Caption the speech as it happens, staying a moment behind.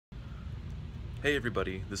Hey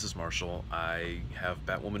everybody, this is Marshall. I have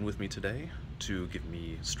Batwoman with me today to give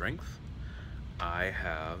me strength. I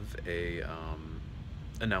have a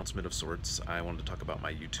announcement of sorts. I wanted to talk about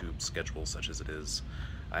my YouTube schedule such as it is.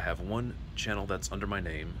 I have one channel that's under my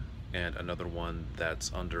name and another one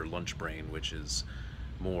that's under Lunch Brain, which is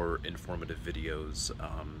more informative videos.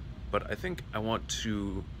 But I think I want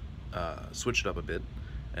to switch it up a bit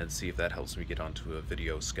and see if that helps me get onto a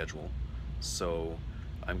video schedule. So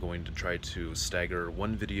I'm going to try to stagger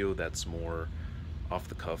one video that's more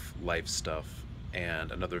off-the-cuff life stuff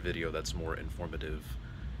and another video that's more informative,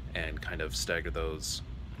 and kind of stagger those,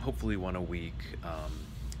 hopefully one a week,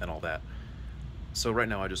 and all that. So right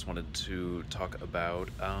now I just wanted to talk about,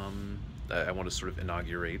 I want to sort of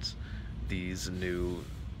inaugurate these new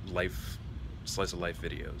slice of life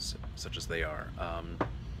videos, such as they are.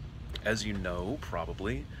 As you know,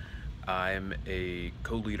 probably, I'm a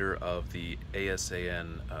co-leader of the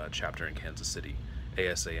ASAN chapter in Kansas City.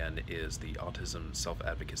 ASAN is the Autism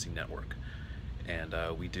Self-Advocacy Network, and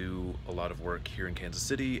we do a lot of work here in Kansas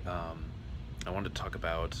City. I wanted to talk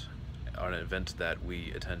about an event that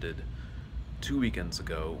we attended 2 weekends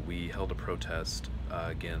ago. We held a protest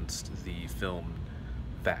against the film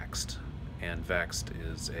Vaxxed, and Vaxxed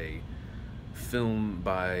is a film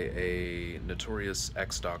by a notorious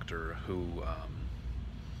ex-doctor who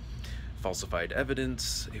falsified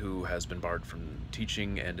evidence, who has been barred from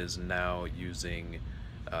teaching and is now using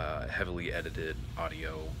heavily edited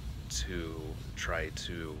audio to try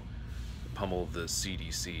to pummel the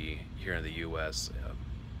CDC here in the US,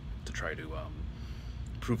 to try to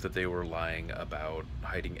prove that they were lying about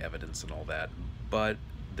hiding evidence and all that. But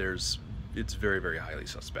it's very, very highly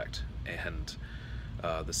suspect, and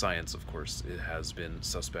the science, of course, it has been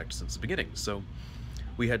suspect since the beginning. So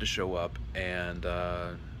we had to show up and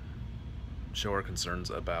show our concerns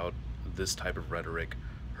about this type of rhetoric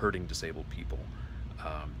hurting disabled people,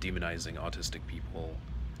 demonizing autistic people,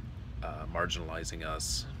 marginalizing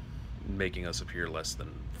us, making us appear less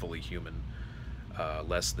than fully human,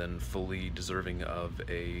 less than fully deserving of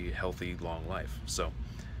a healthy, long life. So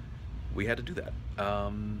we had to do that.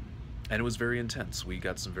 And it was very intense. We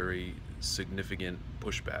got some very significant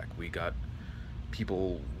pushback. We got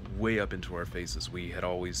people way up into our faces. We had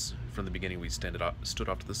always, from the beginning, we stood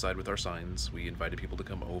off to the side with our signs. We invited people to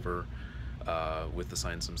come over with the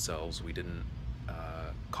signs themselves. We didn't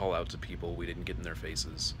call out to people. We didn't get in their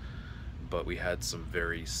faces. But we had some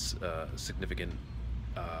very significant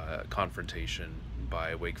confrontation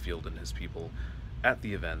by Wakefield and his people at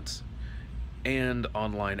the event. And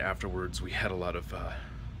online afterwards, we had a lot of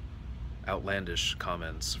outlandish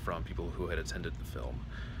comments from people who had attended the film.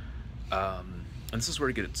 And this is where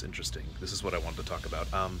it gets interesting. This is what I wanted to talk about.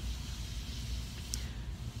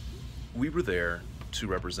 We were there to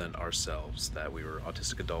represent ourselves, that we were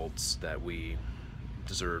autistic adults, that we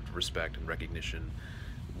deserved respect and recognition.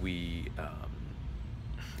 And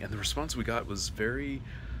the response we got was very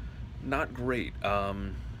not great.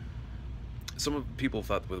 Some of people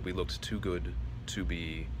thought that we looked too good to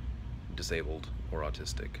be disabled or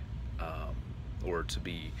autistic, or to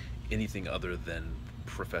be anything other than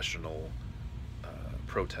professional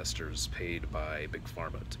protesters paid by Big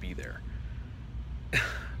Pharma to be there.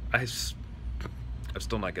 I'm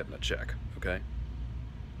still not getting a check, okay?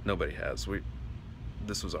 Nobody has.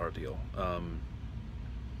 This was our deal.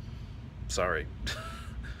 Sorry.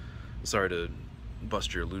 Sorry to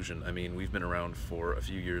bust your illusion. I mean, we've been around for a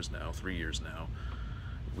few years now, 3 years now.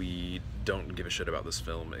 We don't give a shit about this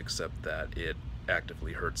film except that it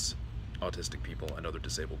actively hurts autistic people and other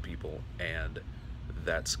disabled people, and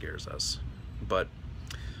that scares us. But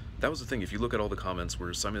that was the thing. If you look at all the comments,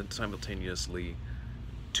 we're simultaneously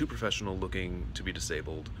too professional looking to be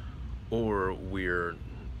disabled, or we're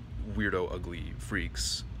weirdo ugly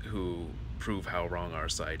freaks who prove how wrong our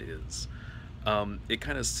side is. It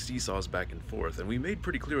kind of seesaws back and forth, and we made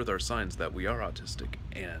pretty clear with our signs that we are autistic,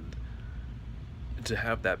 and to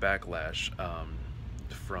have that backlash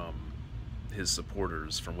from his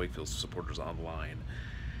supporters, from Wakefield's supporters online,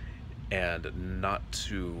 and not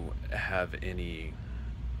to have any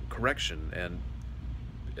correction. And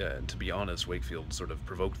to be honest, Wakefield sort of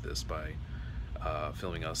provoked this by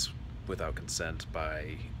filming us without consent,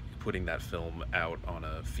 by putting that film out on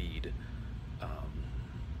a feed,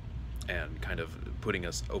 and kind of putting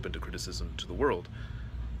us open to criticism to the world.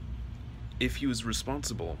 If he was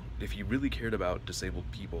responsible, if he really cared about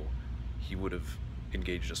disabled people, he would have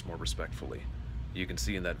engaged us more respectfully. You can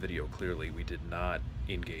see in that video clearly we did not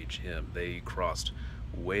engage him. They crossed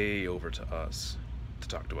way over to us to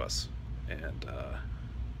talk to us, and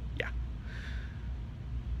yeah.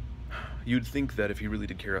 You'd think that if he really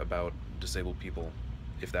did care about disabled people,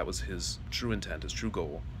 if that was his true intent, his true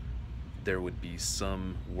goal, there would be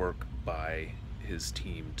some work by his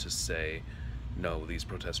team to say, no, these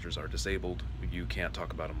protesters are disabled, you can't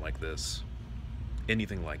talk about them like this,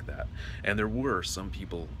 anything like that. And there were some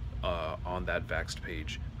people on that Vaxxed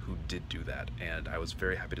page who did do that, and I was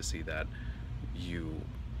very happy to see that. You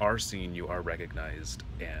are seen, you are recognized,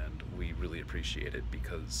 and we really appreciate it,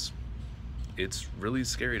 because it's really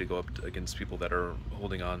scary to go up against people that are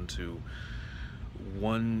holding on to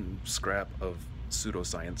one scrap of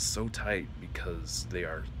pseudoscience so tight because they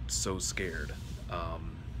are so scared.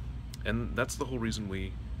 And that's the whole reason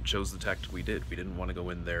we chose the tactic we did. We didn't want to go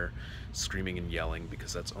in there screaming and yelling,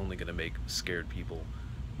 because that's only going to make scared people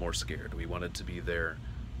more scared. We wanted to be there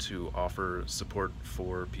to offer support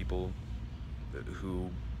for people who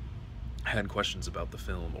had questions about the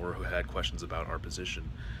film, or who had questions about our position,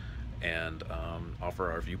 and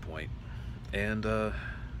offer our viewpoint. And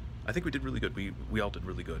I think we did really good. We all did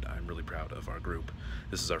really good. I'm really proud of our group.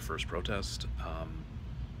 This is our first protest.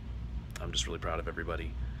 I'm just really proud of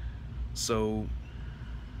everybody. So,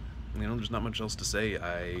 you know, there's not much else to say.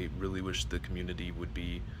 I really wish the community would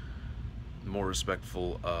be more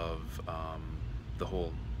respectful of the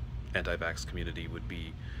whole anti-vax community, would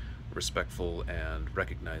be respectful and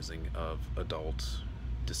recognizing of adult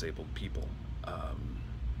disabled people.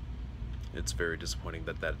 It's very disappointing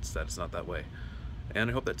that that's not that way, and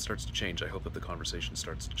I hope that starts to change. I hope that the conversation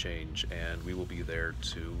starts to change, and we will be there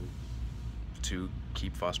to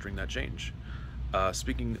keep fostering that change.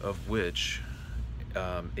 Speaking of which,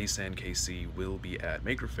 ASAN KC will be at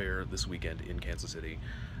Maker Faire this weekend in Kansas City.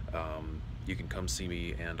 You can come see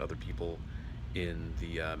me and other people in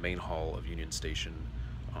the main hall of Union Station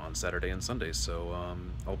on Saturday and Sunday. So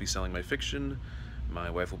I'll be selling my fiction, my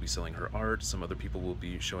wife will be selling her art, some other people will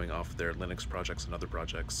be showing off their Linux projects and other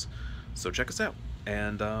projects. So check us out,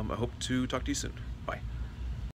 and I hope to talk to you soon. Bye.